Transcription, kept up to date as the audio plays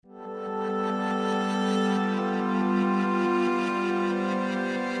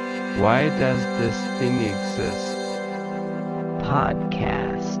Why does this thing exist?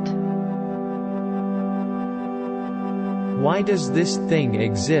 Podcast. Why does this thing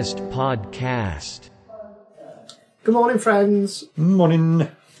exist? Podcast. Good morning, friends. Morning.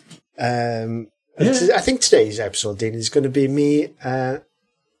 I think today's episode, Dean, is going to be me, and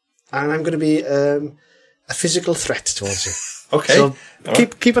I'm going to be a physical threat towards you. Okay. So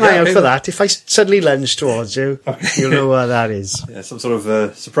keep an eye out for that. If I suddenly lunge towards you, you'll know what that is. Yeah, some sort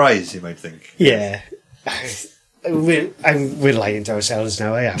of surprise, you might think. Yeah. We're lying to ourselves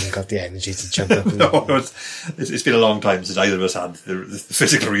now. I haven't got the energy to jump up. No, it's been a long time since either of us had the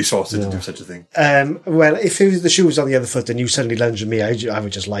physical resources to do such a thing. Well, if it was the shoe was on the other foot and you suddenly lunge at me, I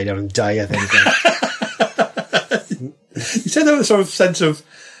would just lie down and die, I think. You said that with a sort of sense of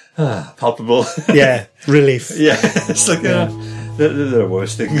palpable. Yeah, relief. Yeah, it's like there are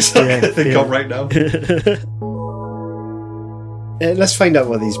worse things I can think of right now. Let's find out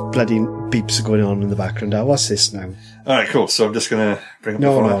what these bloody beeps are going on in the background. What's this now? All right, cool. So I'm just going to bring up the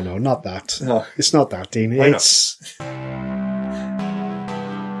file. No, not that. No. It's not that, Dean. Why it's...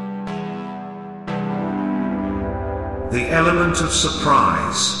 The element of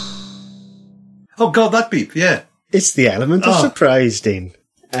surprise. Oh, God, that beep, yeah. It's the element of surprise, Dean.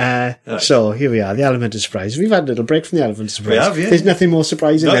 Right. So here we are, the element of surprise. We've had a little break from the element of surprise. We have, yeah. There's nothing more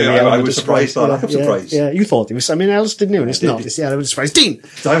surprising than the element I of was surprise. surprised by lack of surprise. Yeah, you thought it was something else, didn't you? And it's not. It's the element of surprise. Dean,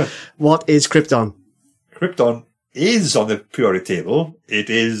 Simon. what is Krypton? Krypton is on the periodic table. It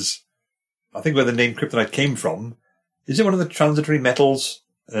is, I think, where the name kryptonite came from. Is it one of the transitory metals?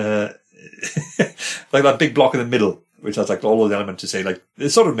 Like that big block in the middle, which has like all those elements to say, like, they're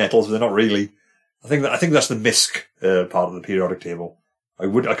sort of metals, but they're not really. I think that's the MISC part of the periodic table. I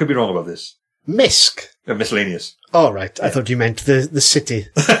could be wrong about this. Misk. Miscellaneous. Oh, right. I thought you meant the city.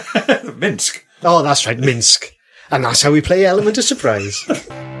 Minsk. Oh, that's right, Minsk. And that's how we play element of surprise. The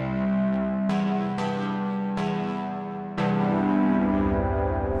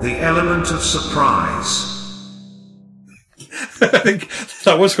element of surprise. I think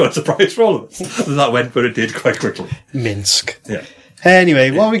that was quite a surprise for all of us. That went where it did quite quickly. Minsk. Yeah. Anyway,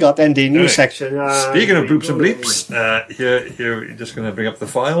 what have we got then, Dean? New section. Speaking of bloops and bleeps, here, we're just going to bring up the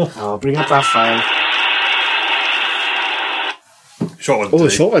file. I'll bring up that file. Short one Oh, today. a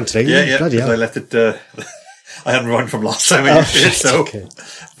short one today. Yeah. Bloody Because hell. I left it, I hadn't run from last time. So okay.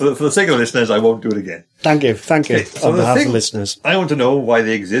 for the sake of the listeners, I won't do it again. Thank you. Okay, so On the behalf of thing the listeners. I want to know why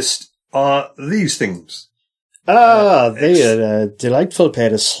they exist are these things. They are a delightful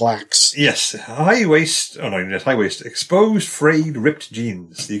pair of slacks. Yes, high waist, exposed, frayed, ripped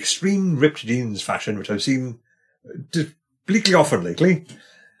jeans. The extreme ripped jeans fashion, which I've seen bleakly often lately.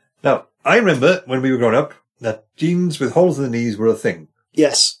 Now, I remember when we were growing up that jeans with holes in the knees were a thing.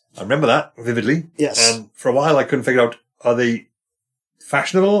 Yes. I remember that vividly. Yes. And for a while I couldn't figure out, are they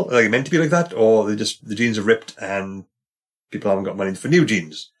fashionable? Are they meant to be like that? Or are they just, the jeans are ripped and people haven't got money for new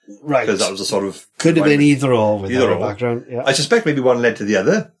jeans? Right. Because that was a sort of... Could have been either or with Either that or. background. Yeah. I suspect maybe one led to the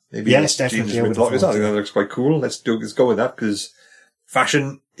other. Maybe Yes, definitely, jeans I with would have lockers. thought, I think that looks quite cool. Let's go with that because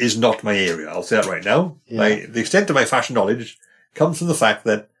fashion is not my area. I'll say that right now. Yeah. The extent of my fashion knowledge comes from the fact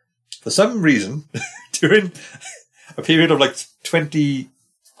that for some reason, during a period of like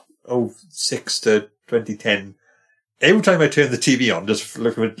 2006 to 2010, every time I turned the TV on, just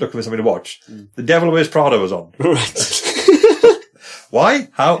looking for something to watch, The Devil Wears Prada was on. Right. Why?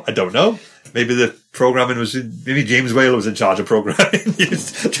 How? I don't know. Maybe the programming maybe James Whale was in charge of programming. He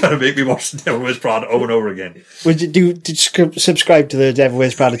was trying to make me watch The Devil Wears Prada over and over again. Did you subscribe to the Devil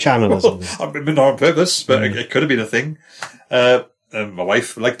Wears Prada channel or something? I've been on purpose, but it could have been a thing. My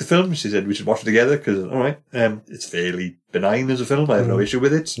wife liked the film. She said we should watch it together because, alright, it's fairly benign as a film. I have no issue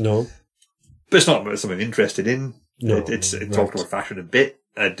with it. No. But it's not something I'm interested in. No. It talked about fashion a bit.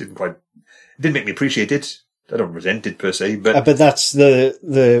 It didn't make me appreciate it. I don't resent it per se, but that's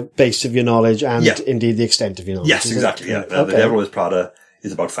the base of your knowledge and indeed the extent of your knowledge. yes, exactly. Yeah. Okay. The Devil Wears Prada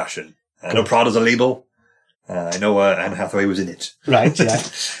is about fashion. I know Prada's a label. I know Anne Hathaway was in it. Right, yeah.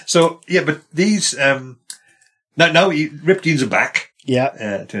 So, yeah, but these, now ripped jeans are back. Yeah.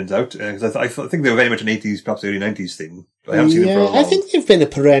 It turns out, because I think they were very much an 80s, perhaps early 90s thing. But I haven't seen them for a long. I think they've been a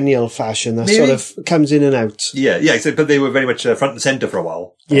perennial fashion that Maybe. sort of comes in and out. Yeah, but they were very much front and centre for a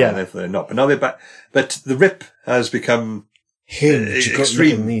while. Yeah. And they're not. But now they're back. But the rip has become Huge.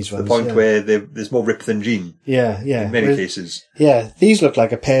 extreme. These to ones, the point where there's more rip than jean. Yeah. In many cases. Yeah, these look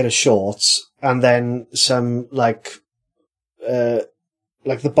like a pair of shorts and then some like the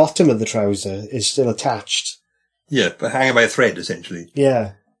bottom of the trouser is still attached. Yeah, but hanging by a thread, essentially.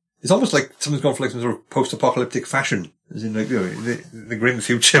 Yeah. It's almost like someone's gone for like some sort of post-apocalyptic fashion. As in, like, the grim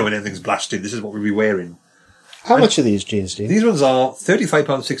future when everything's blasted, this is what we'll be wearing. How much are these jeans, Dean? These ones are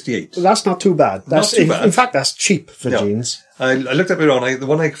 £35.68. That's not too bad. That's Not too bad. In fact, that's cheap for Yeah. jeans. I looked up it on. The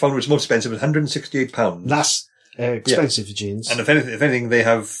one I found was most expensive was £168. That's expensive for jeans. And if anything, they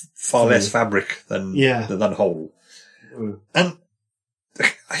have far less fabric than whole. And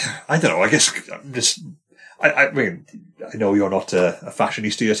I don't know. I guess I'm just. I mean, I know you're not a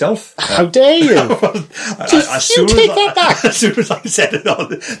fashionista yourself. How dare you? As soon as I said it,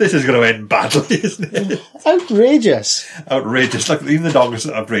 this is going to end badly, isn't it? Outrageous. Outrageous. Like, even the dog's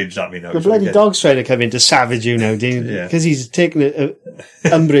outraged at me now. The bloody dog's trying to come in to savage you now, Dean, because he's taking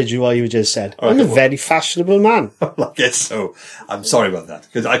umbrage with what you just said. I'm a very fashionable man. I guess so. I'm sorry about that.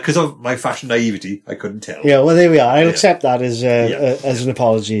 Because of my fashion naivety, I couldn't tell. Yeah, well, there we are. I'll accept that as an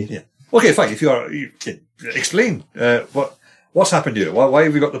apology. Yeah. Okay, fine. If you explain what's happened here. Why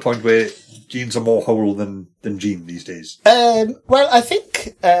have we got the point where jeans are more whole than jean these days? Well, I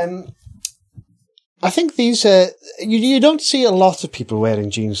think these you don't see a lot of people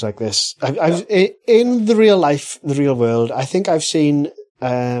wearing jeans like this. In the real world, I think I've seen.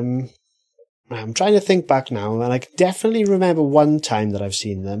 I'm trying to think back now, and I can definitely remember one time that I've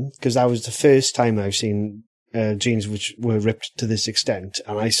seen them, because that was the first time I've seen jeans which were ripped to this extent,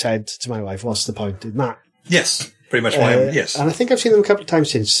 and I said to my wife, "What's the point in that?" Yes, pretty much why. Yes, and I think I've seen them a couple of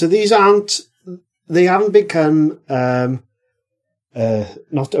times since. So they haven't become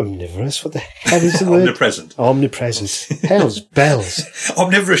not omnivorous. What the hell is the word? Omnipresent. Omnipresent. Hell's bells.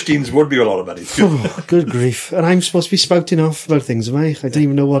 Omnivorous jeans would be a lot of money. Good grief! And I'm supposed to be spouting off about things, am I? I don't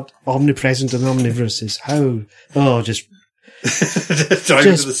even know what omnipresent and omnivorous is. How? Oh, just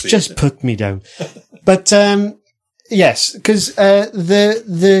put me down. But yes, because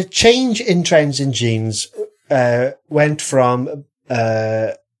the change in trends in jeans went from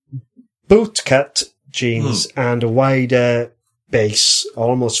boot cut jeans and a wider base,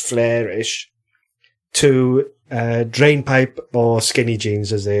 almost flare-ish, to drain pipe or skinny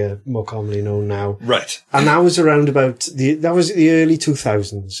jeans, as they are more commonly known now. Right. And that was around about the early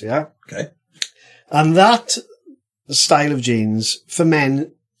 2000s. Yeah. Okay. And that style of jeans for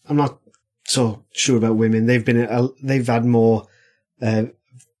men, I'm not so sure about women. They've been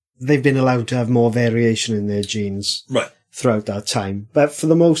allowed to have more variation in their jeans throughout that time. But for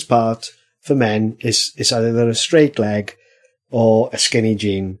the most part, for men, it's either a straight leg or a skinny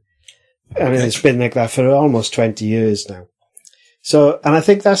jean. And it's been like that for almost 20 years now. So, and I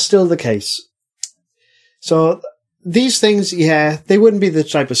think that's still the case. So these things, they wouldn't be the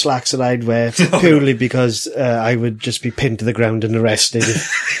type of slacks that I'd wear purely because I would just be pinned to the ground and arrested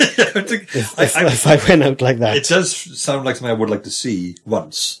if I went out like that. It does sound like something I would like to see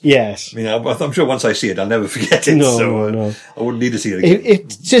once. Yes. I mean, I'm sure once I see it, I'll never forget it. No. I wouldn't need to see it again.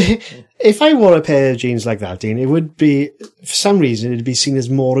 If I wore a pair of jeans like that, Dean, it would be, for some reason, it'd be seen as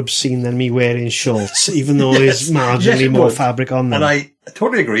more obscene than me wearing shorts, even though there's marginally more fabric on them. And I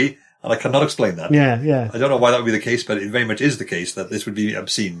totally agree. And I cannot explain that. Yeah. I don't know why that would be the case, but it very much is the case that this would be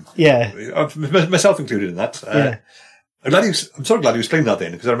obscene. Yeah. Myself included in that. I'm so glad you explained that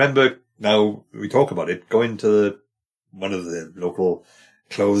then, because I remember, now we talk about it, going to one of the local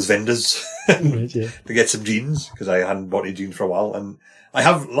clothes vendors to get some jeans, because I hadn't bought any jeans for a while. And I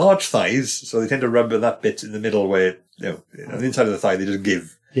have large thighs, so they tend to rub that bit in the middle where, on the inside of the thigh, they just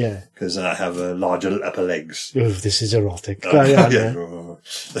give. Yeah. Because I have larger upper legs. Oh, this is erotic. Let's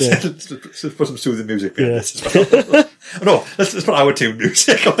put some soothing music behind this as well. No, let's put our tune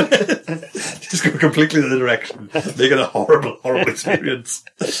music on it. Just go completely in the direction. Make it a horrible, horrible experience.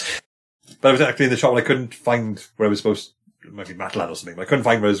 But I was actually in the shop and I couldn't find where I was supposed to, it might be Matalan or something, but I couldn't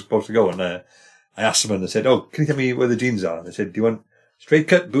find where I was supposed to go. And I asked someone and they said, "Oh, can you tell me where the jeans are?" And they said, "Do you want straight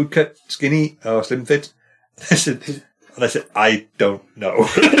cut, boot cut, skinny, or slim fit?" And I said, "I don't know."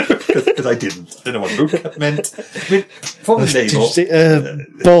 Because I didn't know what boot cut meant. I mean, from the name.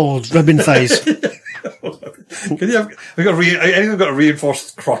 Bald, rubbing face. Anything got a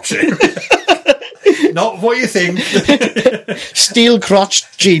reinforced crotch area? Not what you think. Steel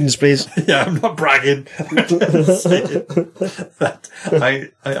crotched jeans, please. Yeah, I'm not bragging. There's a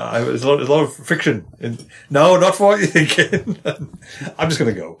lot of friction. No, not for what you're thinking. I'm just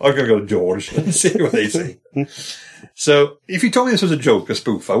going to go. I'm going to go to George and see what they say. So, if you told me this was a joke, a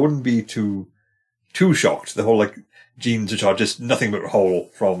spoof, I wouldn't be too shocked. The whole, jeans which are just nothing but whole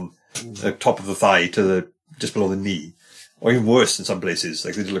from the top of the thigh to just below the knee. Or even worse in some places.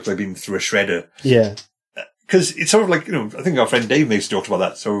 They look like they've been through a shredder. Yeah. Because it's sort of like, I think our friend Dave makes jokes about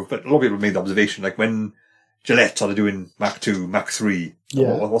that. So, but a lot of people made the observation, like when Gillette started doing Mach 2, Mach 3.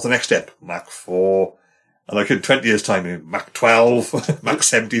 Yeah. What's the next step? Mach 4. And in 20 years' time, Mach 12, Mach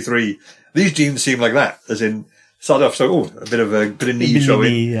 73. These jeans seem like that. As in, Start off, so, a bit of knee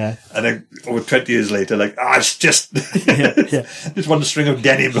showing. Yeah. And then over 20 years later, like, it's just, Yeah. just one string of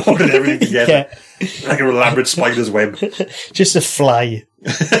denim holding everything together. Like an elaborate spider's web. Just a fly.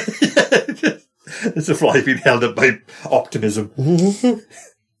 It's a fly being held up by optimism.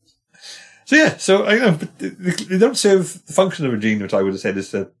 So I know, but they don't serve the function of a jean, which I would have said is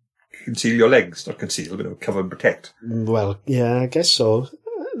to conceal your legs. Not conceal, but cover and protect. Well, yeah, I guess so.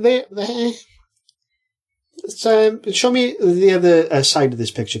 Show me the other side of this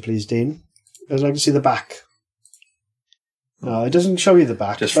picture, please, Dean. I'd like to see the back. No, it doesn't show you the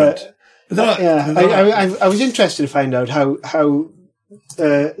back. Just front. I was interested to find out how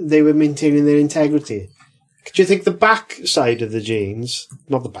they were maintaining their integrity. Do you think the back side of the jeans,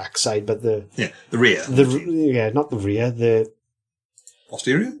 not the back side, but the rear, not the rear, the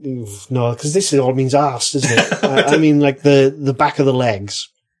posterior? No, because this all means arse, doesn't it? I mean, like the back of the legs,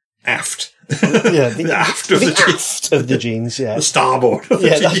 aft. Yeah, the aft of the jeans. Yeah, the starboard. Of the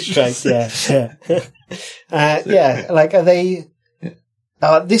jeans. That's right. Yeah. Like, are they?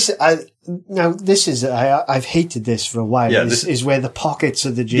 I've hated this for a while. Yeah, this is where the pockets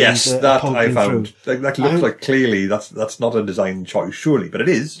of the jeans. Yes, that I found. Through. That looks like clearly that's not a design choice, surely, but it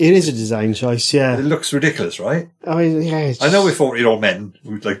is. It is a design choice. Yeah, it looks ridiculous, right? I mean, yeah. I know we're 40-year-old men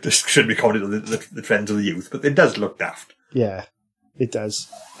who shouldn't be commenting on the trends of the youth, but it does look daft. Yeah, it does.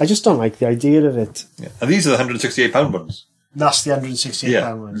 I just don't like the idea of it. Yeah. And these are the £168 ones. That's the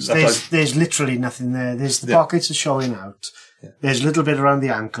 £168 ones. There's literally nothing there. There's the pockets are showing out. Yeah. There's a little bit around the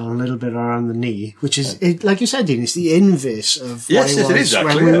ankle, a little bit around the knee, which is, like you said, Dean, it's the inverse of what it is,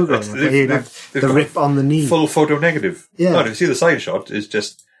 actually. When we were growing up, where you'd have the rip on the knee. Full photo negative. Yeah. No, if you see the side shot, it's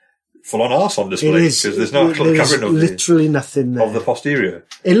just full-on arse on display, because there's no actual covering of literally nothing there. Of the posterior.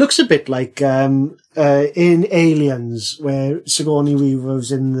 It looks a bit like in Aliens, where Sigourney Weaver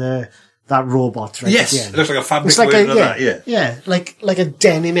was in that robot, right? Yes, it looks like a fabric version of that, Yeah, like a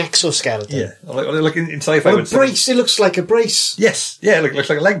denim exoskeleton. Yeah, like in sci-fi. Or a brace, it looks like a brace. Yes, yeah, it looks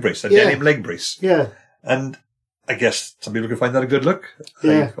like a leg brace, a denim leg brace. Yeah. And I guess some people can find that a good look.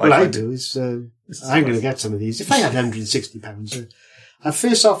 Yeah, I do. I'm going to get some of these. If I had £160,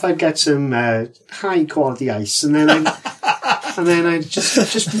 first off, I'd get some high quality ice, and then I'd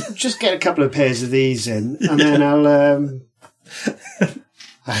just get a couple of pairs of these in, and then I'll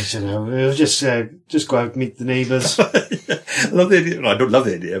I don't know. We'll just go out and meet the neighbours. I love the idea. No, I don't love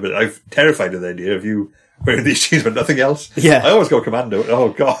the idea, but I'm terrified of the idea of you wearing these jeans but nothing else. Yeah. I always go commando. Oh,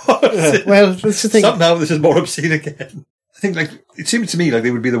 God. Well, that's the thing. Somehow this is more obscene again. I think, it seems to me like they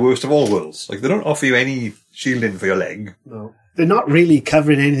would be the worst of all worlds. Like, they don't offer you any shielding for your leg. No. They're not really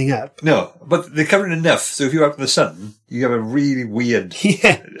covering anything up. No, but they're covering enough, so if you're out in the sun, you have a really weird,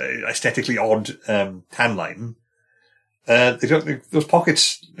 aesthetically odd tan line. They don't, those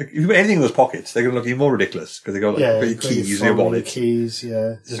pockets, if you put anything in those pockets, they're going to look even more ridiculous, because they go your keys, your wallet. Keys,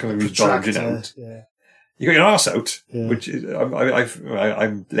 yeah. It's just going to be bulging out. Yeah. You got your arse out, which is,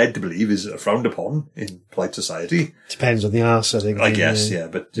 I'm led to believe is frowned upon in polite society. Depends on the arse, I think. I guess, yeah.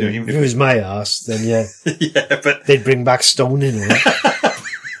 But if it was my arse, then yeah. Yeah, but they'd bring back stoning.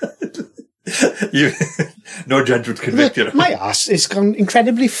 No judge would convict you. My arse has gone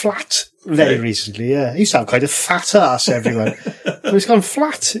incredibly flat very recently. Yeah, I used to have quite a fat arse, everyone. But it's gone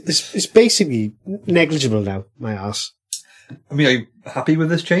flat. It's basically negligible now. My arse. I mean, are you happy with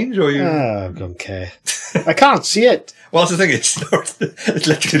this change, or are you? I don't care. I can't see it. Well, that's the thing. It's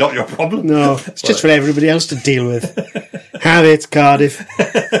literally not your problem. No, it's just for everybody else to deal with. Have it, Cardiff.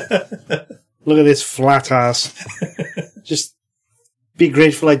 Look at this flat ass. Just be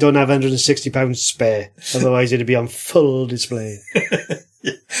grateful I don't have £160 spare. Otherwise, it'd be on full display.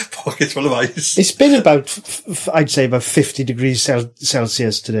 Yeah, pockets full of ice. It's been about, I'd say, about 50 degrees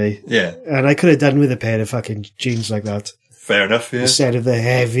Celsius today. Yeah. And I could have done with a pair of fucking jeans like that. Fair enough, yeah. Instead of the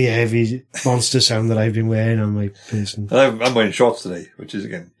heavy monster sound that I've been wearing on my person. I'm wearing shorts today, which is,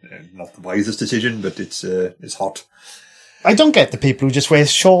 again, not the wisest decision, but it's hot. I don't get the people who just wear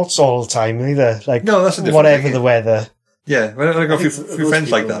shorts all the time either. Like, no, that's a different whatever thing, the weather. Yeah, well, I got a few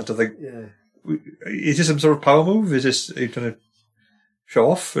friends like that. I think, is this some sort of power move? Is this, are you trying to show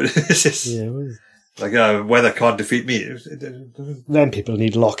off? Is this, like, weather can't defeat me? Then people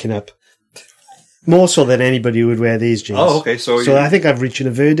need locking up. More so than anybody who would wear these jeans. Oh, okay. So I think I'm reaching a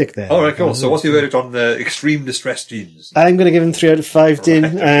verdict there. All right, cool. So what's your verdict on the extreme distress jeans? I'm going to give them 3 out of 5, Dean.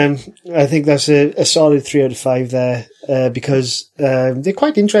 I think that's a solid 3 out of 5 there, because they're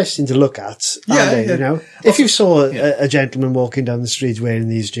quite interesting to look at, aren't they? You know, if you saw a gentleman walking down the street wearing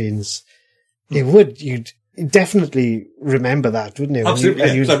these jeans, you'd definitely remember that, wouldn't you? Absolutely,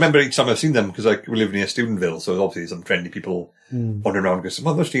 yeah. 'Cause I remember each time I've seen them, because we live near Steubenville, so obviously some trendy people wandering around going,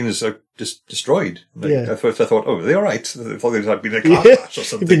 well, those jeans are just destroyed. At first I thought, are they all right? I thought they'd been a car crash or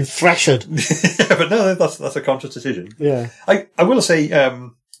something. You've been thrashed. Yeah, but no, that's a conscious decision. Yeah. I will say,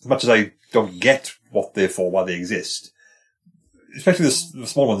 as much as I don't get what they're for, why they exist, especially the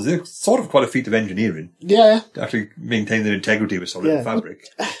small ones, they're sort of quite a feat of engineering. Yeah. To actually maintain their integrity with solid fabric.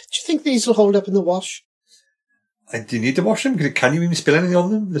 Do you think these will hold up in the wash? Do you need to wash them? Can you even spill anything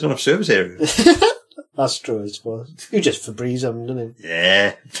on them? There's not enough surface area. That's true, I suppose. You just Febreze them, don't you?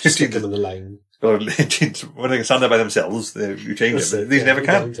 Yeah. Stick them in the line. Well, when they can stand there by themselves, you change them. These never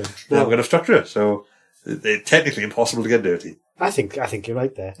can. They haven't got a structure, so they're technically impossible to get dirty. I think you're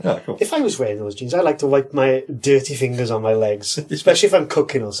right there. Yeah, cool. If I was wearing those jeans, I like to wipe my dirty fingers on my legs, especially if I'm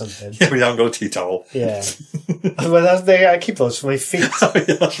cooking or something. Yeah, we haven't got a tea towel. Yeah. Well, I keep those for my feet. Oh,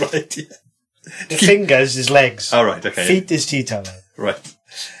 yeah, that's right. Yeah. The fingers is legs. Oh, right, okay. Feet is tea towel. Right.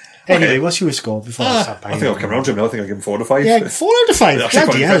 Anyway, what's your score before I start banging? I think I'll come around to him now. I think I'll give him 4 out of 5. Yeah, 4 out of 5.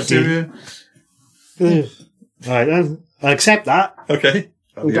 Bloody hell, dude. Right, I'll accept that. Okay.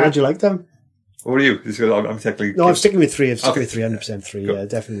 I'm glad you like them. What are you? I'm technically... No, I'm sticking with 3. I'm sticking with 3, 100% 3. Cool. Yeah,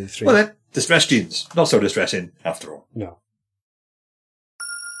 definitely 3. Well then, distress jeans. Not so distressing, after all. No.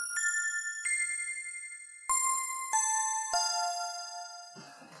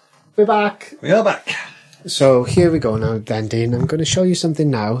 We're back. We are back. So here we go now, then, Dean. I'm going to show you something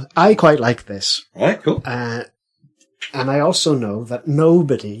now. I quite like this. Right, cool. And I also know that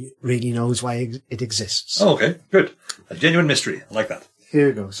nobody really knows why it exists. Oh, okay, good. A genuine mystery. I like that. Here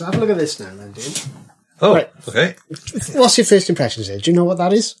we go. So have a look at this now, then, Dean. Oh, right. Okay. What's your first impressions here? Do you know what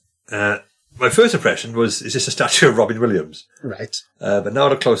that is? My first impression was, is this a statue of Robin Williams? Right. But now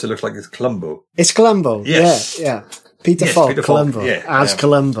at a closer look like it's Columbo. It's Columbo. Yes. Yeah. Peter Falk, Peter Columbo, Falk, as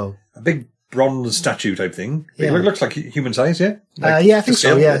Columbo. A big bronze statue type thing. Yeah. It looks like human size, yeah? Yeah, I think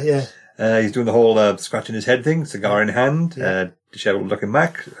so, yeah. He's doing the whole scratching his head thing, cigar in hand, disheveled looking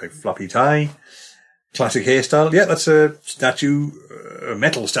back, a floppy tie, classic hairstyle. Yeah, that's a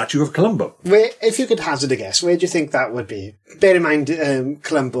metal statue of Columbo. If you could hazard a guess, where do you think that would be? Bear in mind,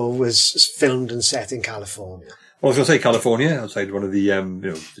 Columbo was filmed and set in California. Well, I was going to say California, outside one of the,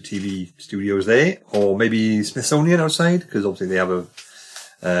 the TV studios there, or maybe Smithsonian outside, because obviously they have a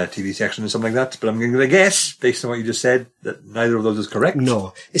TV section and something like that. But I'm going to guess, based on what you just said, that neither of those is correct.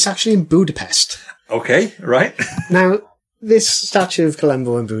 No, it's actually in Budapest. Okay, right. Now, this statue of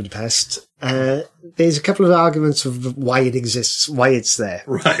Columbo in Budapest, there's a couple of arguments of why it exists, why it's there.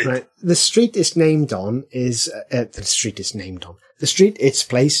 Right. The street it's named on is, the street it's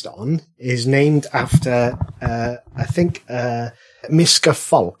placed on is named after, I think, Miska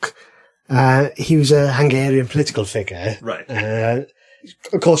Falk. He was a Hungarian political figure. Right.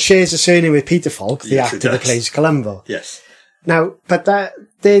 Of course, shares a surname with Peter Falk, the actor that plays Columbo. Yes. Now, but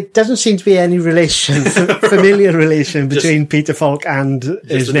there doesn't seem to be any relation, familiar relation between Peter Falk and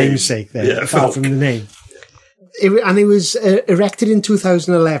his namesake there, apart from the name. It was erected in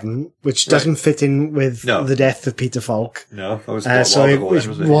 2011, which doesn't fit in with the death of Peter Falk. No, that was so it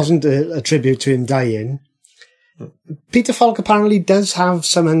wasn't a tribute to him dying. Peter Falk apparently does have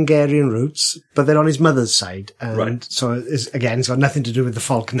some Hungarian roots, but they're on his mother's side. And so, it's got nothing to do with the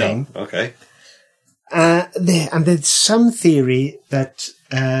Falk name. Okay. There's some theory that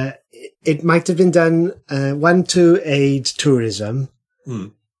it might have been done, one, to aid tourism.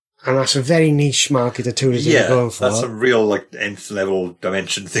 And that's a very niche market of tourism you're going for. That's a real, nth level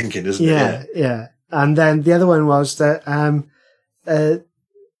dimension thinking, isn't it? Yeah. And then the other one was that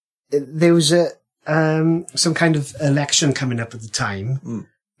there was some kind of election coming up at the time,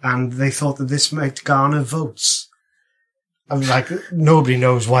 and they thought that this might garner votes. I'm like, nobody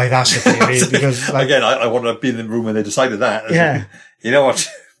knows why that's a theory, because... Again, I want to be in the room when they decided that. Yeah. You know what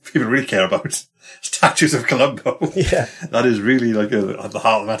people really care about? Statues of Columbo. Yeah. That is really at the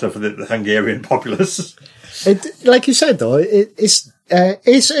heart of the matter for the Hungarian populace. Like you said, though, it's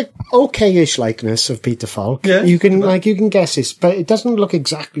a okay-ish likeness of Peter Falk. Yeah. You can guess it, but it doesn't look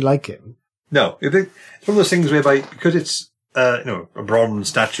exactly like him. No. It's one of those things whereby, because it's, a bronze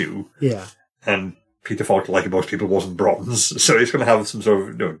statue. Yeah. And Peter Falk, like most people, wasn't bronze, so it's going to have some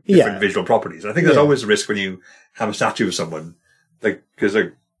sort of different visual properties. I think there's always a risk when you have a statue of someone, because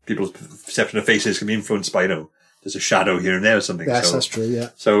people's perception of faces can be influenced by, there's a shadow here and there or something. Yes, that's true, yeah.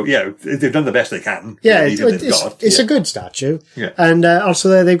 So, they've done the best they can. Yeah, it's a good statue. Yeah. And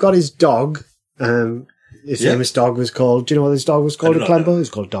also they've got his dog. His famous dog was called, do you know what his dog was called at Columbo? It was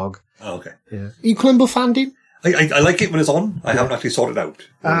called Dog. Oh, okay. Yeah. Are you Columbo fan, Dean? I like it when it's on. I haven't actually sorted it out.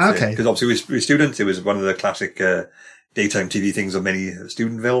 Okay. Because obviously we were students. It was one of the classic daytime TV things of many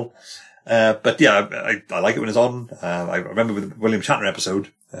Studentville. But yeah, I like it when it's on. I remember with the William Shatner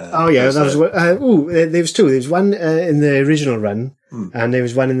episode. There was two. There was one in the original run, and there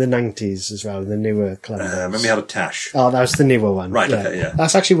was one in the 90s as well, the newer Columbus. Remember he had a tash. Oh, that was the newer one. Right, yeah. okay, yeah.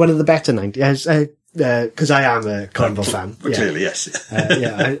 That's actually one of the better 90s, because I am a Columbo fan. But clearly, yes.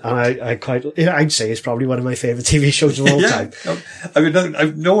 I'd say it's probably one of my favourite TV shows of all time. I mean, I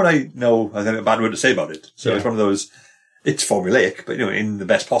know what I know. I think a bad word to say about it. So it's one of those, it's formulaic, but, in the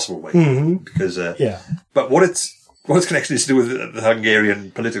best possible way. Mm-hmm. Because, but what its connection is to do with the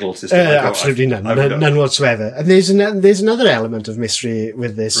Hungarian political system? Absolutely none. None whatsoever. And there's another element of mystery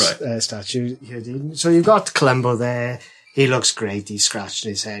with this statue here, Dean. So you've got Columbo there. He looks great. He's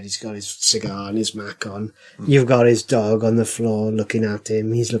scratching his head. He's got his cigar and his Mac on. You've got his dog on the floor looking at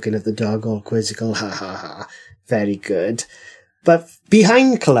him. He's looking at the dog all quizzical. Ha ha ha. Very good. But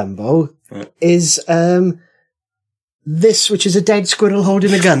behind Columbo is this, which is a dead squirrel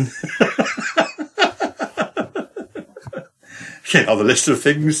holding a gun. On the list of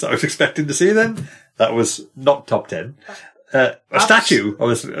things I was expecting to see then, that was not top 10. A statue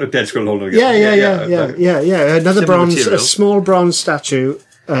of a dead squirrel holding a gun. Yeah. Another a small bronze statue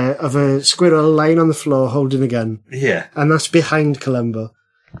of a squirrel lying on the floor holding a gun. Yeah. And that's behind Columbo.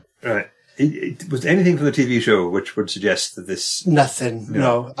 Right. Was there anything from the TV show which would suggest that this... Nothing,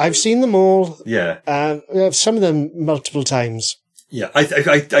 no. I've seen them all. Yeah. Some of them multiple times. Yeah, I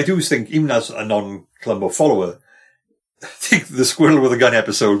do think, even as a non-Columbo follower, I think the squirrel with a gun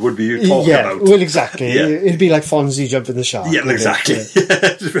episode would be talked about. Well, exactly. Yeah. It'd be like Fonzie jumping the shark. Yeah, exactly.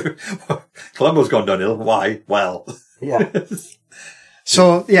 Yeah. Columbo's gone downhill. Why? Well. Yeah.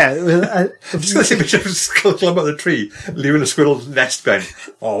 So, Just a picture of Columbo at the tree, leaving a squirrel's nest going,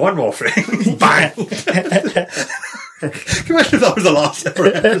 one more thing. Bang! Can you imagine if that was the last ever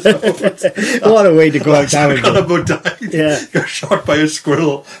episode? What a way to go out down. Columbo died. Yeah. Got shot by a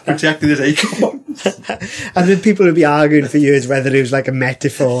squirrel protecting his acorns. And then people would be arguing for years whether it was like a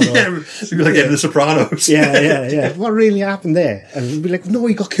metaphor. It'd be like in The Sopranos. Yeah. What really happened there? And we'd be like, no,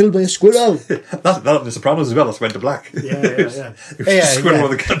 he got killed by a squirrel. That in The Sopranos as well. That's went to black. Yeah. Squirrel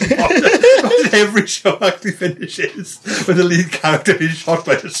with a gun. Every show actually finishes with the lead character being shot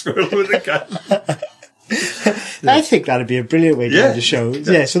by a squirrel with a gun. I think that'd be a brilliant way to end the show.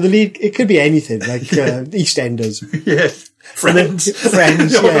 Yeah, so the lead, it could be anything, like EastEnders. Yes. Friends. Gunned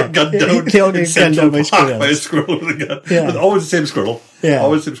down. They all get gunned down by a squirrel with a gun. Yeah. But always the same squirrel. Yeah.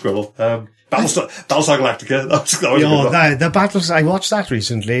 Always the same squirrel. Battlestar Galactica. That was the battles, I watched that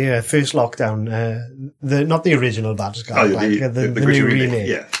recently, first lockdown, not the original Battlestar Galactica, the new remake.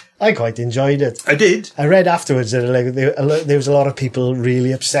 Yeah. I quite enjoyed it. I did. I read afterwards that there was a lot of people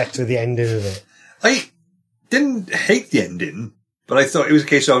really upset with the ending of it. I didn't hate the ending, but I thought it was a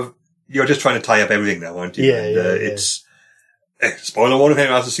case of, you're just trying to tie up everything now, aren't you? It's, spoiler warning if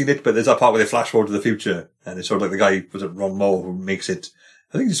anyone hasn't seen it, but there's that part where they flash forward to the future, and it's sort of like the guy, was it Ron Moore, who makes it,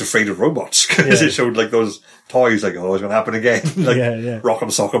 I think he's afraid of robots, because it showed like those toys, like, it's going to happen again, like Rock'em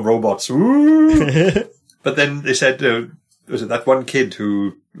Sock'em robots, ooh! But then they said, was it that one kid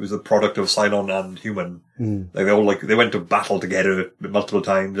who was a product of Cylon and human? Like they went to battle together multiple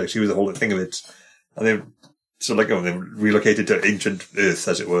times, like she was the whole thing of it. And they relocated to ancient Earth,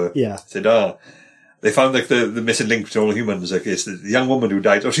 as it were. Yeah. Said, they found like the missing link between all humans. Like it's the young woman who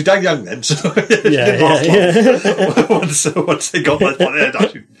died. Oh, she died young then. So once they got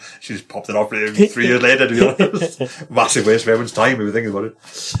that, she just popped it off 3 years later. To be honest, massive waste of everyone's time. We were thinking about it.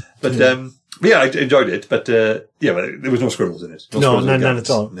 But I enjoyed it. But there was no squirrels in it. None at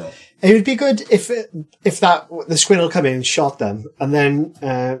all. No. It would be good if the squirrel come in and shot them, and then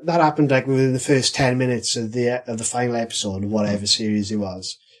that happened like within the first 10 minutes of the final episode of whatever series it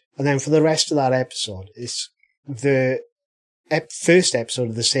was, and then for the rest of that episode, it's the first episode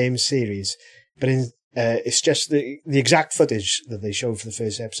of the same series, but it's just the exact footage that they showed for the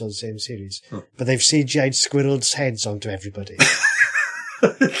first episode of the same series, but they've CGI'd squirrels' heads onto everybody.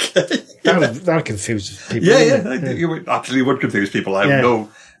 That confuse people. You absolutely would confuse people. I have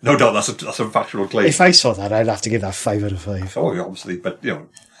no doubt that's a factual claim. If I saw that, I'd have to give that 5 out of 5. Oh, yeah, obviously, but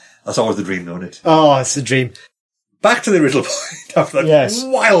that's always the dream, isn't it? Oh, it's the dream. Back to the original point after that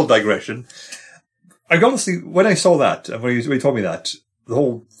wild digression. I honestly, when I saw that, and when you told me that, the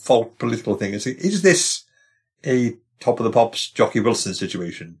whole folk political thing, is this a Top of the Pops Jockey Wilson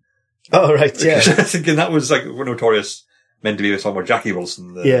situation? Oh, right, yeah. I was thinking that was like notorious, meant to be a song about Jackie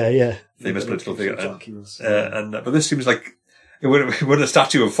Wilson, the famous political figure. But this seems like, we're in a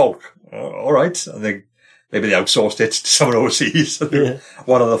statue of folk. All right. And maybe they outsourced it to someone overseas.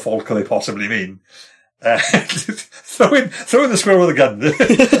 What other folk can they possibly mean? Throw in the squirrel with a gun.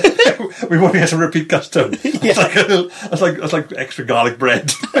 We won't get some repeat custom. Yeah. That's like extra garlic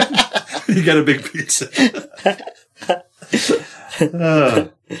bread. You get a big pizza.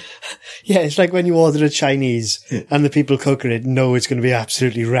 Yeah, it's like when you order a Chinese and the people cooking it know it's going to be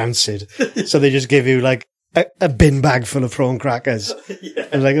absolutely rancid. So they just give you like a bin bag full of prawn crackers. Yeah.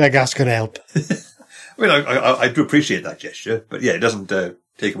 And like that's going to help. I mean, I do appreciate that gesture, but yeah, it doesn't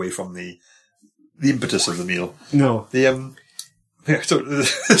take away from the impetus of the meal. No. So the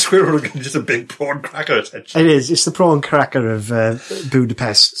squirrel is just a big prawn cracker, essentially. It is. It's the prawn cracker of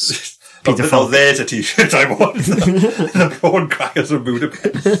Budapest. Peter Falk. There's a t-shirt I want. The prawn crackers of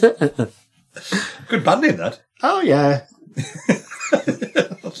Budapest. Good band name, that. Oh, yeah.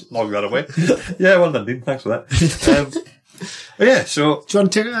 Let's log that away. Yeah, well done, Dean. Thanks for that. Yeah, so... Do you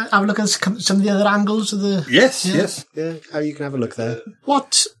want to have a look at some of the other angles of the... Yes. Yeah, how you can have a look there.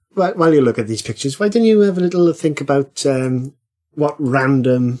 While you look at these pictures, why didn't you have a little think about what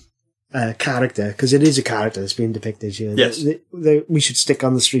random character, because it is a character that's being depicted here. Yes. We should stick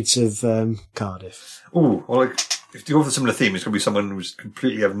on the streets of Cardiff. Oh, well, if you go for a similar theme, it's going to be someone who's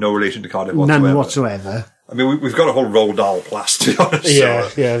completely have no relation to Cardiff whatsoever. None whatsoever. I mean, we've got a whole Roald Dahl plus, to be honest. Yeah,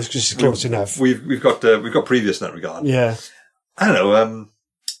 so, it's just close enough. We've got previous in that regard. Yeah. I don't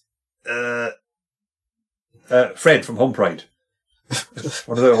know, Fred from Home Pride.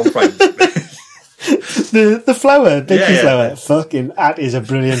 One of the Home Pride. The flower, baking Yeah. flower. Fucking, that is a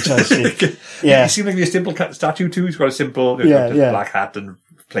brilliant choice. Yeah. He seemed like a simple statue too. He's got a simple black hat and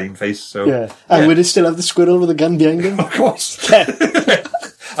plain face. So Yeah. And would it still have the squirrel with a gun behind him? Of course. Yeah.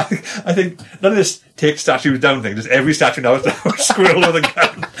 I think none of this take statues down thing. Just every statue now has a squirrel with a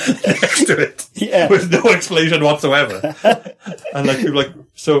gun next to it. Yeah. With no explanation whatsoever. And like people are like,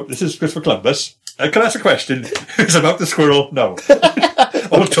 so this is Christopher Columbus. Can I ask a question? It's about the squirrel? No.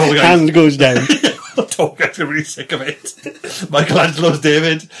 All tall guys. Hand goes down. All tall guys are really sick of it. Michelangelo's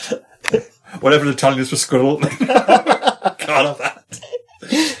David. Whatever the Italian is for squirrel. Can't have that.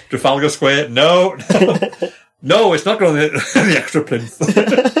 Trafalgar Square? No. No, it's not going on the extra plinth.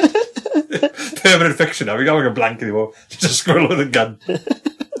 Permanent fiction now. We can't wear a blank anymore. Just a squirrel with a gun.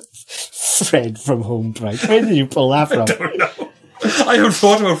 Fred from Home Pride. Where did you pull that from? I don't know. I haven't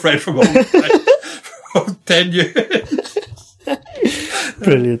thought about Fred from Home Pride for 10 years.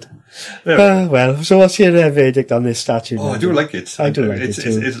 Brilliant. Well, so what's your verdict on this statue? Oh, I do like it. I do like it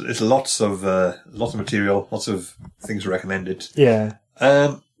too. It's lots of material, lots of things to recommend it. Yeah.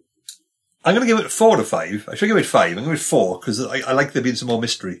 I'm going to give it 4 out of 5. I should give it 5. I'm going to give it 4 because I like there being some more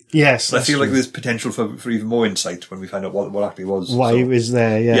mystery. Yes. But I feel like there's potential for even more insight when we find out what actually was. Why it was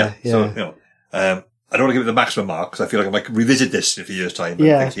there, yeah. So, I don't want to give it the maximum mark because I feel like I might revisit this in a few years' time.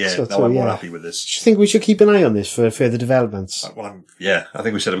 And think, I'm more happy with this. Do you think we should keep an eye on this for further developments? I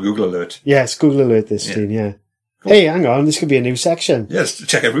think we should have a Google alert. Yes, Google alert this, Dean, yeah. Cool. Hey, hang on, this could be a new section. Yes,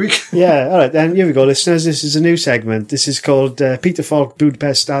 check every week. Yeah, alright, then here we go, listeners. This is a new segment. This is called Peter Falk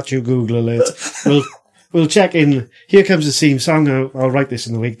Budapest Statue Google Alert. We'll check in. Here comes the theme song. I'll write this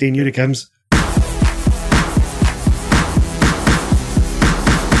in the week. Dean, here it comes.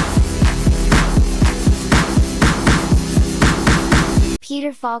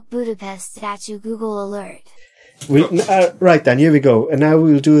 Peter Falk Budapest Statue Google Alert. Right then, here we go. And now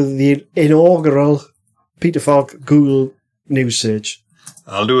we'll do the inaugural Peter Falk Google news search.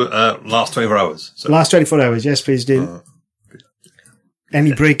 I'll do it last 24 hours. So. Last 24 hours, yes please, Dean.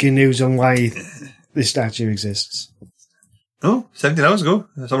 Any breaking news on why this statue exists? Oh, 17 hours ago.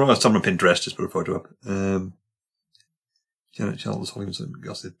 Someone on Pinterest just put a photo up.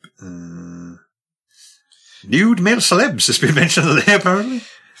 Gossip. Nude male celebs has been mentioned there, apparently.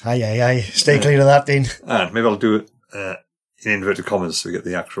 Aye. Stay clear of that, Dean. And maybe I'll do it in inverted commas so we get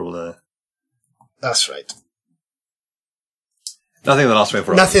the actual... That's right. Nothing in the last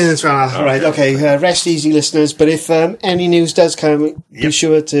 24 hours. Nothing in the last 24 hours. Right, okay. Rest easy, listeners. But if any news does come, be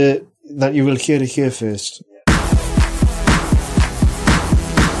sure that you will hear it here first.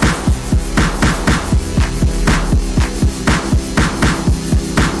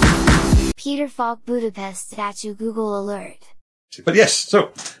 Peter Falk Budapest Statue Google Alert. But yes,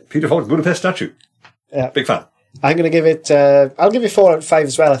 so, Peter Falk Budapest statue. Yeah. Big fan. I'm going to give it, I'll give it 4 out of 5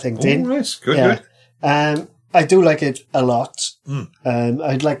 as well, I think, Dean. Oh, nice. Good. I do like it a lot.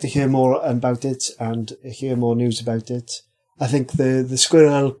 I'd like to hear more about it and hear more news about it. I think the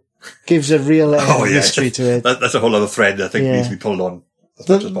squirrel gives a real mystery to it. That's a whole other thread I think needs to be pulled on as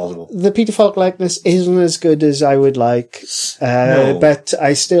much as possible. The Peter Falk likeness isn't as good as I would like, but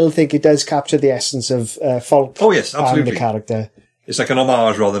I still think it does capture the essence of Falk. Oh yes, absolutely. And the character. It's like an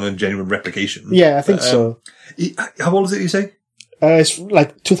homage rather than a genuine replication. Yeah, I think so. How old is it, you say? It's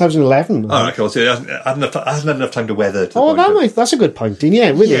like 2011. Oh, okay. So it hasn't had enough time to weather. To Oh, that's a good point, Dean.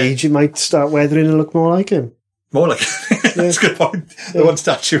 Yeah, with age, you might start weathering and look more like him. More like that's a good point. The one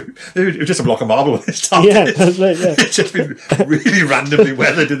statue, it was just a block of marble when it started. Yeah, that's right. Yeah, It's just been really randomly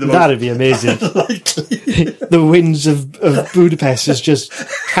weathered in the most that'd be amazing. unlikely. The winds of Budapest has just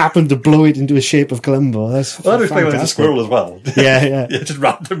happened to blow it into a shape of Colombo. That's Well, that explains why it's a squirrel as well. Yeah. Yeah, just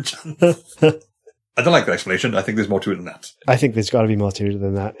random chance. I don't like that explanation. I think there's more to it than that. I think there's got to be more to it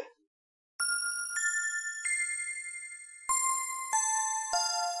than that.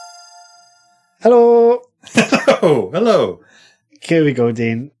 Hello. Hello. Here we go,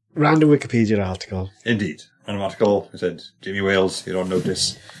 Dean. Random Wikipedia article. Indeed. An article that said, Jimmy Wales, you're on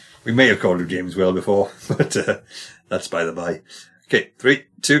notice. We may have called you James Whale before, but that's by the by. Okay, 3,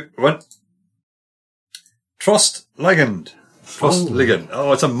 2, 1. Trost ligand. Ligand.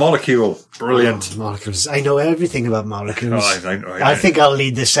 Oh, it's a molecule. Brilliant. Molecules. I know everything about molecules. Oh, I think I'll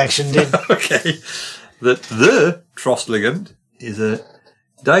lead this section, Dean. Okay. The Trost ligand is a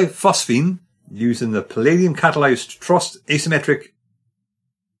diphosphine used in the palladium catalyzed Trost asymmetric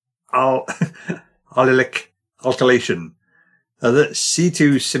allylic alkylation. The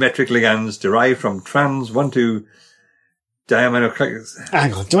C2 symmetric ligands derived from trans 1,2 diamino.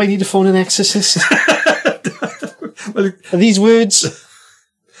 Hang on, do I need to phone an exorcist? Well, Are these words?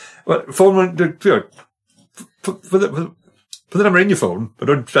 well, phone one. Put the number in your phone, but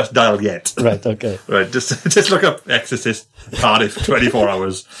don't press dial yet. Right, okay. Right, just look up Exorcist Cardiff 24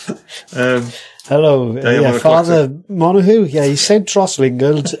 hours. Hello, Father Monaghan. Yeah, he said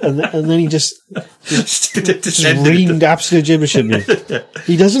Trostlingeld, and then he just reamed absolute gibberish at me.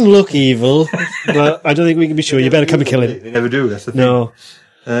 He doesn't look evil, but I don't think we can be sure. You better come and kill him. They never do, that's the thing. No.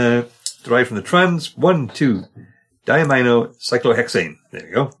 Derived from the trans 1,2 diamino cyclohexane. There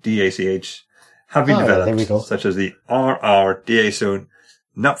we go. DACH. Have been developed, there we go. such as the RR diazone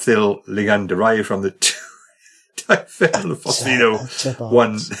naphthyl ligand derived from the 2-diphenylphosphino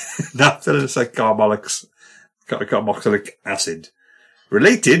 1 naphthyl carboxylic acid.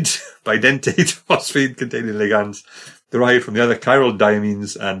 Related by dentate phosphine containing ligands derived from the other chiral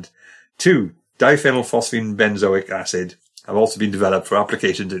diamines and 2-diphenylphosphine benzoic acid have also been developed for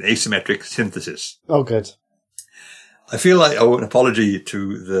applications in asymmetric synthesis. Oh, good. I feel like I owe an apology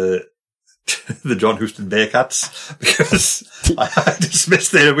to the John Houston Bearcats because I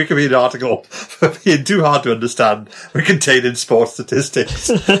dismissed their Wikipedia article for being too hard to understand when contained in sports statistics.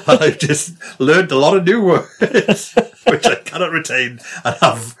 And I've just learned a lot of new words which I cannot retain and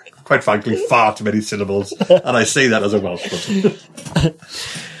have, quite frankly, far too many syllables. And I say that as a Welsh person.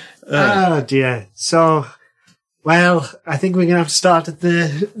 Oh dear. So, well, I think we're going to have to start at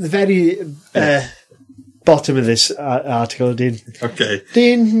the very bottom of this article, Dean. Okay.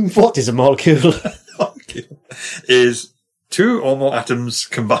 Dean, what is a molecule? Molecule is two or more atoms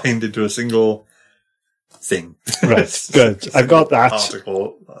combined into a single thing. Right, good. I've got that.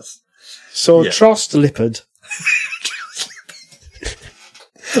 Article. So, yeah. Trost lipid.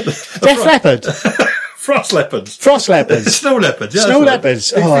 Def leopard. Frost leopards. Frost leopards. Snow leopards. Yeah, Snow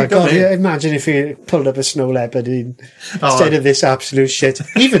leopards. Oh, my God. Yeah, imagine if you pulled up a snow leopard instead of this absolute shit.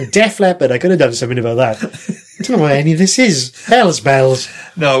 Even Def Leppard, I could have done something about that. I don't know what any of this is. Hell's bells.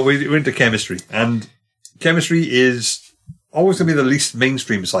 No, we're into chemistry. And chemistry is always going to be the least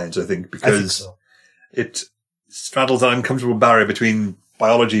mainstream science, I think, because it straddles that uncomfortable barrier between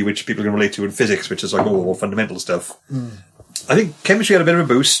biology, which people can relate to, and physics, which is like all fundamental stuff. I think chemistry had a bit of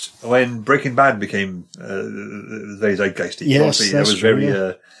a boost when Breaking Bad became very zeitgeisty. Yes, there was very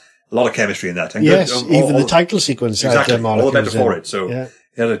a lot of chemistry in that. And yes, even the title sequence exactly, had all the better for it. So yeah.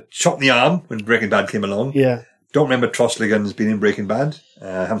 You had a shot in the arm when Breaking Bad came along. Yeah. Don't remember Trost ligand's being in Breaking Bad.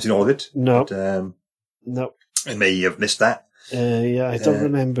 Haven't seen all of it. No. But, no. I may have missed that. Yeah, I don't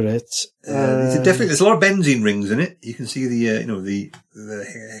remember it. There's a lot of benzene rings in it. You can see the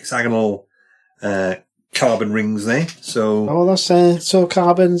hexagonal carbon rings there. So that's so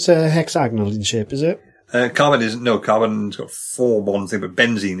carbon's hexagonal in shape, is it? Carbon's got 4 bonds there, but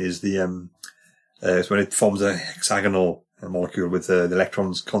benzene is it's when it forms a hexagonal molecule with the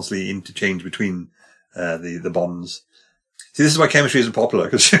electrons constantly interchange between the bonds. See, this is why chemistry isn't popular,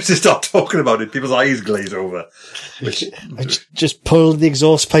 because if you start talking about it, people's eyes glaze over. I just pulled the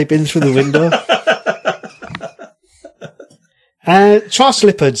exhaust pipe in through the window. Trost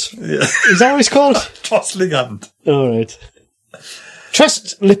lipids. Yeah. Is that what it's called? Trost ligand. All right.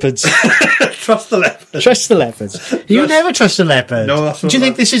 Trust lipids. Trust the leopard. Trust the leopards. You never trust a leopard. No, that's Do you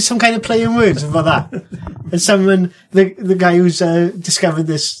think this is some kind of play on words about that? And someone, the guy who's discovered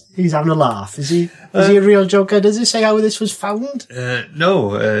this, he's having a laugh. Is he a real joker? Does it say how this was found?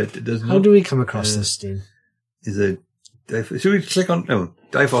 No, it doesn't. How do we come across this, Dean? Is a Should we click on... No,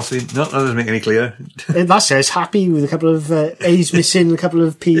 diphosphine. No, that doesn't make any clearer. That says happy with a couple of A's missing, a couple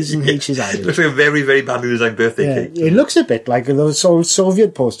of P's and H's added. Looks like a very, very badly designed birthday cake. It looks a bit like those old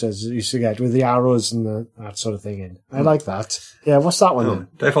Soviet posters you used to get with the arrows and that sort of thing in. I like that. Yeah, what's that one then?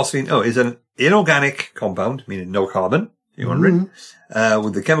 Diphosphine, is an inorganic compound, meaning no carbon, you're wondering,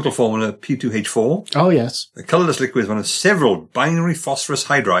 with the chemical formula P2H4. Oh, yes. The colourless liquid is one of several binary phosphorus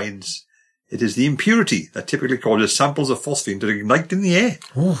hydrides. It is the impurity that typically causes samples of phosphine to ignite in the air.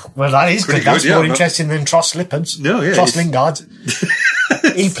 Oh, well, that is good. That's more interesting than Tross Lippens. No, yeah. Tross Lingard.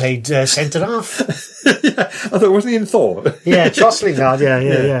 He played centre half. Yeah, I thought, wasn't he in Thor? Yeah, Tross Lingard,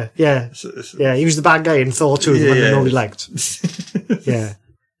 yeah. Yeah, he was the bad guy in Thor 2, the one that nobody liked. Yeah.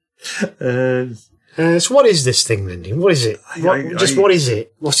 So what is this thing, Lindy? What is it? What is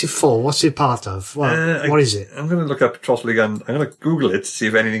it? What's it for? What's it part of? What is it? I'm going to look up Trossligan. I'm going to Google it to see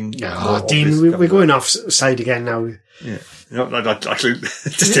if anything... Oh, Dean, we're going off side again now. Yeah. That actually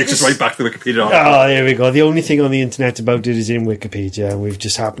just takes us right back to the Wikipedia article. Oh, there we go. The only thing on the internet about it is in Wikipedia, and we've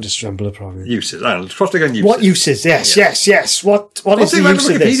just happened to stumble upon it. Uses. Trossligan uses. What uses? Yes. What is the use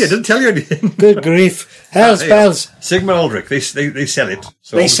of this? Wikipedia doesn't tell you anything. Good grief. Hell's bells. Sigma Aldrich. They sell it.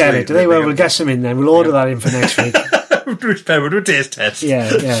 So they sell it. We'll get some in then. We'll order that in for next week. We'll do a taste test.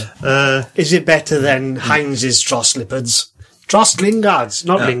 Yeah. Is it better than Heinz's Tross Lippens? Tross Lingard's,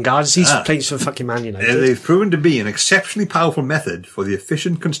 not Lingard's. He's plays for fucking Man United. They've proven to be an exceptionally powerful method for the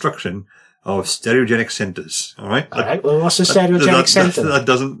efficient construction of stereogenic centres. All right. Well, what's a stereogenic centre? That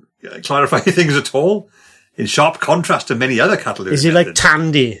doesn't clarify things at all. In sharp contrast to many other catalytic Is it methods. like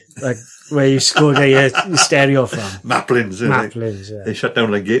Tandy, like where you go get your stereo from? Maplins. Yeah. They shut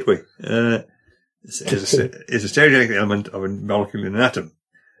down like Gateway. It's a stereogenic element of a molecule in an atom.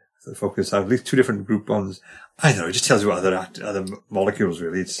 So the focus have at least two different group bonds. I don't know, it just tells you what other molecules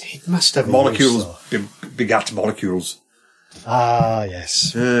really. It must have molecules begat molecules. Ah,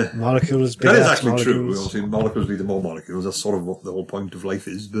 yes. Molecules begat that is actually molecules. true. Obviously, molecules lead to more molecules. That's sort of what the whole point of life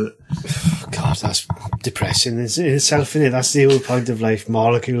is, but... God, that's depressing in itself, isn't it? That's the whole point of life.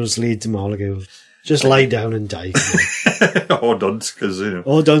 Molecules lead to molecules. Just lie down and die. Or don't, because, you know...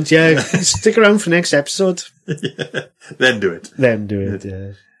 Or don't, yeah. Stick around for next episode. Yeah. Then do it. Yeah.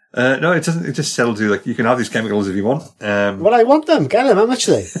 No, it doesn't. It just tells you, like, you can have these chemicals if you want. Well, I want them. Get them. How much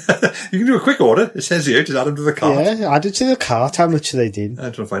are they? You can do a quick order. It says here, just add them to the cart. Yeah, add it to the cart. How much are they, Dean?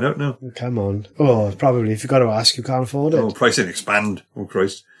 I'm trying to find out now. Come on. Oh, probably. If you've got to ask, you can't afford it. Oh, pricing expand. Oh,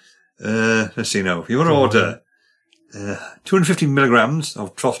 Christ. Let's see now. If you want to order 250 milligrams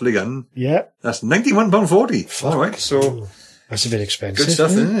of Trossligan, that's £91.40. All right, so... That's a bit expensive. Good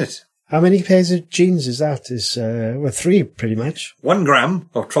stuff, isn't it? How many pairs of jeans is that? Is 3 pretty much. 1 gram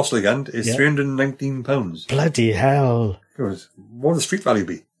of Trossligand is £319. Bloody hell! What would the street value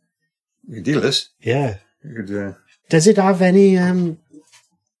be? You could deal this. Yeah. You could. Does it have any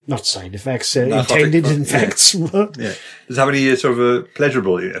not side effects? Intended effects? Yeah. Does it have any sort of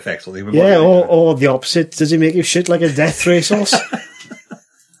pleasurable effects? Or or the opposite? Does it make you shit like a death racehorse?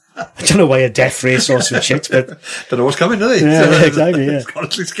 I don't know why a death racehorse would shit, but... Don't know what's coming, do they? Yeah, exactly, yeah. It's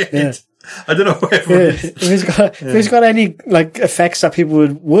constantly scared. Yeah. I don't know where if it's got any, like, effects that people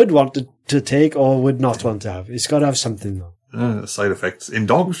would want to take or would not want to have. It's got to have something, though. Side effects. In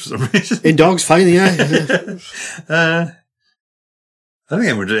dogs, for some reason. In dogs, fine, yeah. I think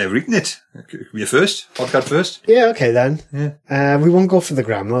everyone's ever eaten it. It could be a first. Podcast first. Yeah, okay, then. Yeah. We won't go for the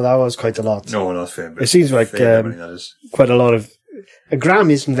gram, though. That was quite a lot. No, that's fair. It seems like quite a lot of... A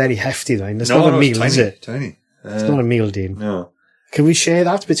gram isn't very hefty, though. It's not a meal, tiny, is it? Tiny. It's not a meal, Dean. No. Can we share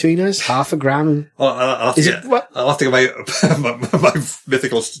that between us? Half a gram? I'll have to get my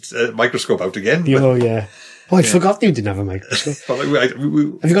mythical microscope out again. Oh, yeah. Oh, I'd forgotten you didn't have a microscope.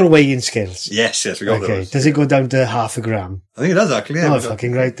 Have you got a weigh-in scales? Yes, we got those. Okay, does it go down to half a gram? I think it does, actually. Yeah,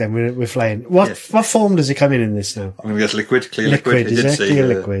 fucking right then, we're flying. What form does it come in this now? I'm going to guess liquid, clear liquid. Is it clear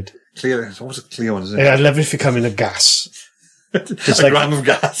liquid? Clear, what was it, clear one, isn't it? I'd love it if it come in a gas. Just a gram of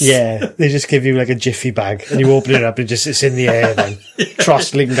gas. Yeah, they just give you like a jiffy bag and you open it up and it's in the air then.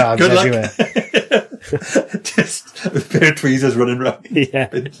 Trossling guards everywhere. Just a pair of tweezers running around. Yeah.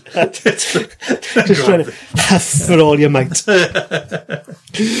 just trying to for all your might. I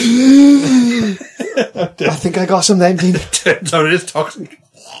think I got some then, Dean. Turns out it is toxic.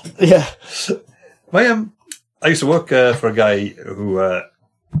 Yeah. I used to work for a guy who had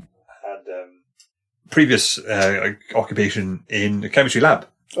previous occupation in a chemistry lab.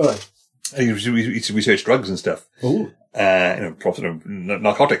 Oh. He used to research drugs and stuff. Oh.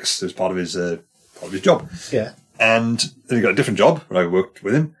 Narcotics as part of his job. Yeah. And then he got a different job where I worked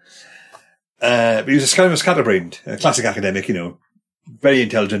with him. But he was kind of a scatterbrained, classic academic, very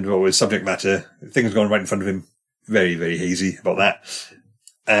intelligent about his subject matter, things going right in front of him, very, very hazy about that.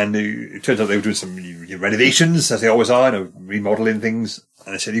 And it turns out they were doing some renovations, as they always are, remodeling things.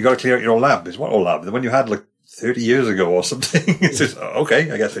 And I said, you got to clear out your old lab. It's what old lab? The one you had like 30 years ago or something. He says,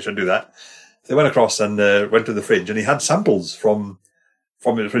 okay, I guess I should do that. They went across and went to the fridge, and he had samples from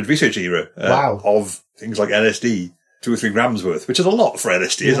his research era of things like LSD, 2 or 3 grams worth, which is a lot for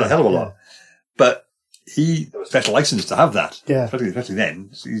LSD. It's a hell of a lot. But he was special licensed to have that. Yeah. Especially then.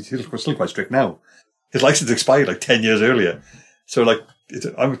 He's still quite strict now. His license expired like 10 years earlier. So like,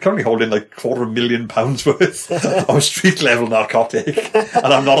 I'm currently holding like £250,000 worth of street level narcotic,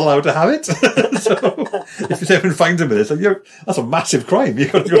 and I'm not allowed to have it. So if anyone finds him with it, it's like, that's a massive crime.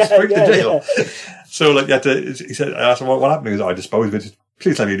 You've got to go straight to jail. Yeah. So like, he said, I asked him what happened. He goes, I disposed of it.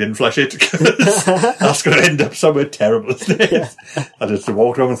 Please tell me you didn't flush it, because that's going to end up somewhere terrible, isn't it? Yeah. I just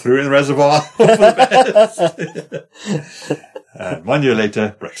walked over and threw it in the reservoir. And 1 year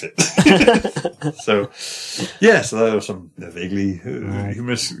later, Brexit. So there was some vaguely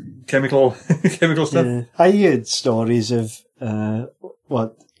humorous chemical stuff. Yeah. I heard stories of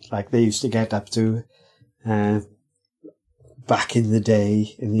what like they used to get up to back in the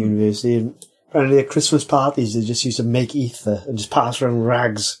day in the university. And apparently at Christmas parties, they just used to make ether and just pass around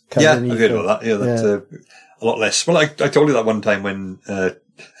rags. Yeah, I've heard about that. Yeah, that's a lot less. Well, I told you that one time when I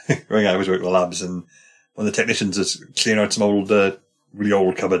was working in the labs, and one of the technicians is clearing out some old, really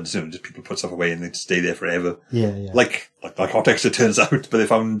old cupboards, just people put stuff away and they stay there forever. Yeah, yeah. Like narcotics, it turns out, but they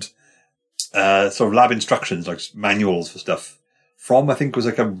found, sort of lab instructions, like manuals for stuff from, I think it was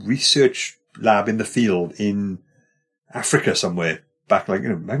like a research lab in the field in Africa somewhere back, like,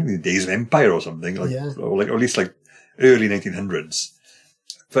 back in the days of empire or something, or at least like early 1900s.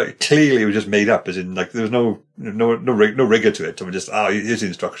 But clearly it was just made up, as in, like, there was no rigor to it. Someone just, here's the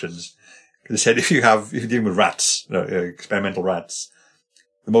instructions. They said if you're dealing with rats, experimental rats,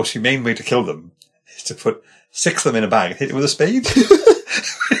 the most humane way to kill them is to put 6 of them in a bag and hit it with a spade.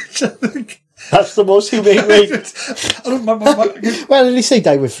 Which I think, that's the most humane way. Well, at least they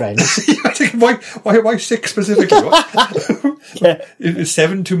die with friends. I think, why 6 specifically? Is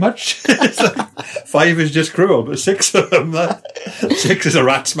 7 too much? It's like 5 is just cruel, but 6 of them, 6 is a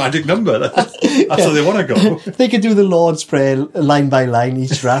rat's magic number. That's how they want to go. They could do the Lord's Prayer line by line,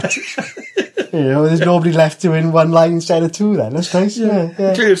 each rat. There's nobody left doing 1 line instead of 2 then. That's nice.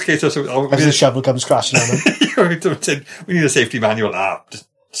 Yeah. Clearest case of... As the shovel comes crashing on them. We need a safety manual. Just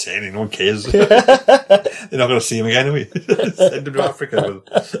say anything, no one cares. They're not going to see him again, are we? Send him to Africa.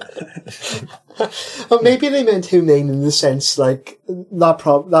 Well, maybe they meant humane in the sense, like,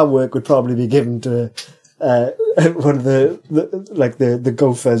 that work would probably be given to one of the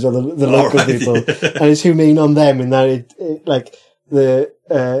gophers or the local people. Yeah. And it's humane on them in that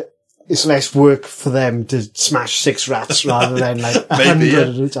it's less work for them to smash 6 rats rather than like 100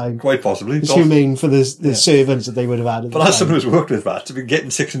 at a time. Quite possibly. It's humane for the servants that they would have had. But as someone who's worked with rats, to be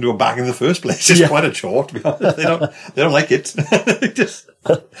getting 6 into a bag in the first place is quite a chore, to be honest. They don't like it. they just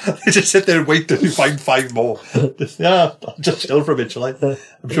sit there and wait till you find 5 more. I'll just chill for a bit, shall I?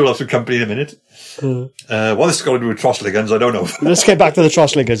 I'm sure I'll have some company in a minute. What this has got to do with Trosligans, I don't know. Let's get back to the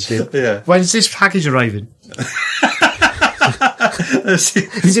Trosligans, Steve. Yeah. When's this package arriving?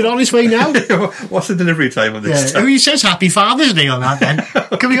 Is it on its way now? What's the delivery time on this? He says Happy Father's Day on that then.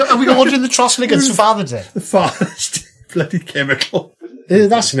 Are we ordering the Trosligans for Father's Day? The Father's Day, bloody chemical.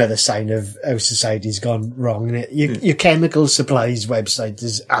 That's another sign of how society's gone wrong, isn't it? Your chemical supplies website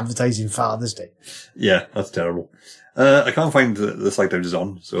is advertising Father's Day. Yeah, that's terrible. I can't find the site I was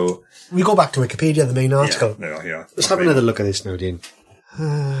on, so... We go back to Wikipedia, the main article. Yeah. Let's have another look at this now, Dean.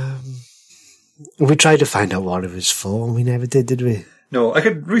 We tried to find out what it was for, and we never did we? No, I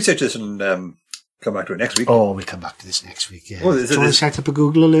could research this and come back to it next week. Oh, we'll come back to this next week, yeah. Do you want to set up a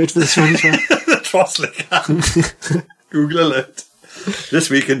Google alert for this one as well? The Trosligan. Google alert. This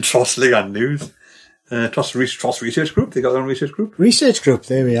week in Trosligan news. Tross Research Group. They got their own research group. Research group,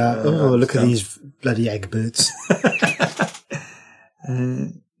 there we are. Look at these bloody eggbirds.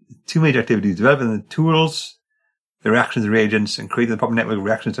 2 major activities. Developing the tools, the reactions and reagents, and creating the proper network of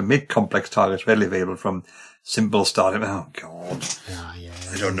reactions to make complex targets readily available from simple starting. Oh, God.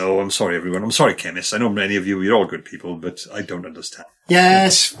 I don't know. I'm sorry, everyone. I'm sorry, chemists. I know many of you're all good people, but I don't understand.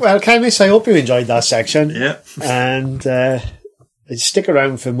 Yes. Well, chemists, I hope you enjoyed that section. Yeah. And stick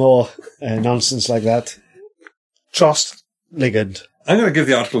around for more nonsense like that. Trosligand. I'm going to give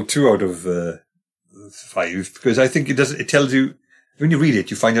the article 2 out of 5 because I think it tells you, when you read it,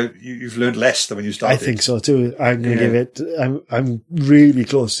 you find out you've learned less than when you started. I think so too. I'm going to give it, I'm really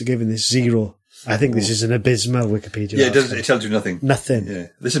close to giving this 0. I think this is an abysmal Wikipedia. Yeah, it tells you nothing. Nothing. Yeah.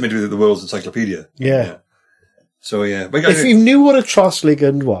 This is meant to be the world's encyclopedia. Yeah. So, yeah. But If you knew what a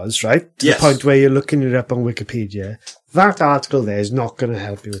Trossligand was, right, to Yes. the point where you're looking it up on Wikipedia, that article there is not going to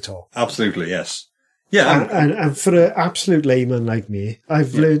help you at all. Absolutely, yes. Yeah. And for an absolute layman like me,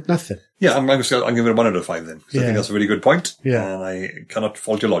 I've learned nothing. Yeah, I'm giving it 1 out of 5 then. Because I think that's a really good point. Yeah. And I cannot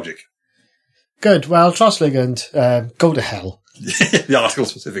fault your logic. Good. Well, Trossligand, go to hell. The article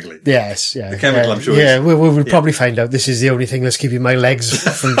specifically. Yes, yeah. The chemical, I'm sure. Yeah, we'll probably find out this is the only thing that's keeping my legs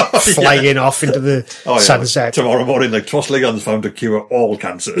from flying off into the sunset. Tomorrow morning, like Trossligand's found to cure all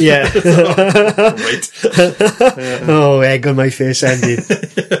cancer. Yeah. Great. Oh, egg on my face, Andy.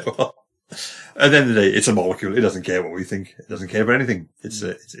 Well, at the end of the day, it's a molecule. It doesn't care what we think. It doesn't care about anything. It's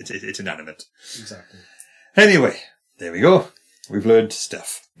inanimate. Exactly. Anyway, there we go. We've learned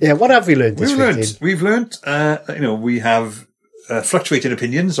stuff. Yeah, what have we learned this week? We've learned, we have fluctuating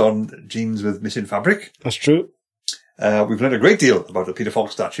opinions on jeans with missing fabric. That's true. We've learned a great deal about the Peter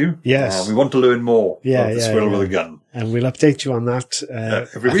Falk statue. Yes. We want to learn more about the squirrel with a gun. And we'll update you on that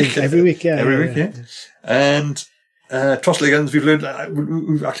every week. Every week, yeah. Every week, yeah. And Trossligans, we've learned,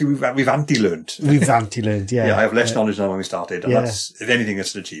 we've anti-learned. We've anti-learned, yeah. Yeah, I have less knowledge now when we started. And Yeah. that's, if anything,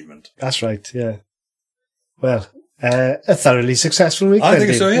 it's an achievement. That's right, yeah. Well, a thoroughly successful week. I then,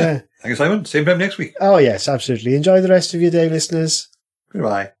 think so, Dave. yeah. Thank you, Simon. Same time next week. Oh, yes, absolutely. Enjoy the rest of your day, listeners.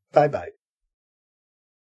 Goodbye. Bye-bye.